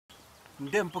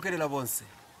ndempokerera bonse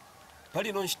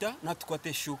pali nonshita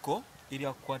natukwate shuko ili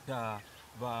akwata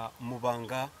ba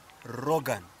Mubanga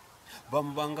Rogan ba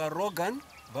Mubanga Rogan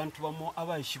bantu bamo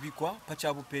abashibikwa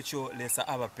pachabu pecho lesa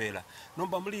abapela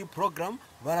nomba muri program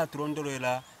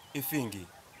baraturondolera ifingi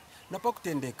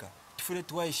napakutendeka tufure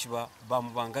twaishiba ba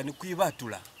Mubanga ni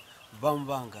kwibatula ba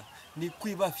Mubanga ni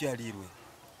kwibafyalirwe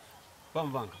ba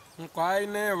Mubanga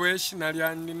nkwaine weshi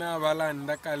nalyandina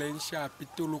abalanda kalensha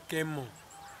pitulukemo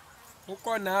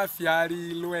uko na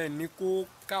afyalilwe ni ku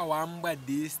Kawamba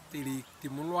district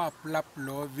mulwapula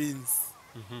province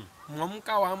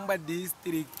Kawamba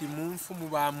district mumfumu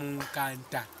ba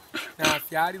Munkanta na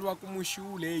afyalilwa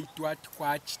kumushule itwati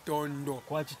kwa Chitondo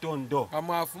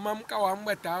amwafuma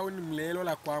Kawamba town mlelo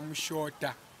la kwa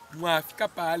Mushota mwafika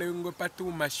pale ngo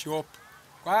patuma shop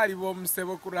kwali bo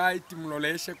msebo ku right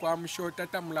mloleshe kwa Mushota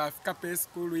tamlafika pe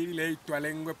school ile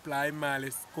itwalengwe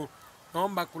primary school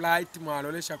nomba ku right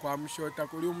mwalolesha kwa Mushota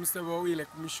kuli umsebo ile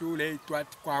kumshule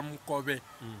itwati kwa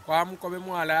Mukobe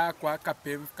mwala kwa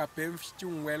kapemfu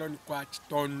chungwelo ni kwa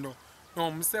Chitondo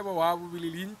no msebo wabu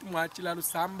bililintu mwachila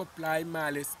Lusambo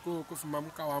primary school kufuma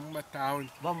Kawamba town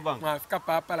mwafika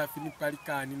papa la fini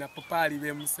palikani na popali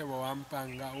be msebo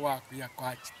wampanga waku ya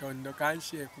kwa Chitondo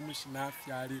kanshe kumushina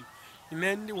fyalilo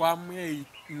inendi wamwe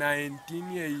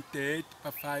 1988 pa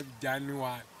 5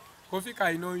 January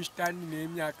kufika ino nshitani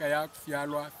nemyaka ya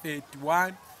kufyalwa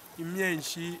 31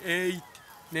 imyenshi 8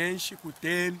 nenshi ku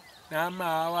 10 nama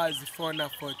hours 4 na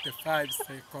 45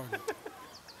 seconds.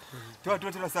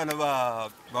 Tuatotela sana ba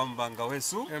Mubanga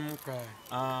wesu Emka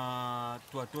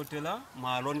tuatotela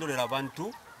malondolera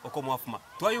abantu oko mwafuma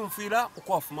twayumfira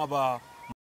uko afuma ba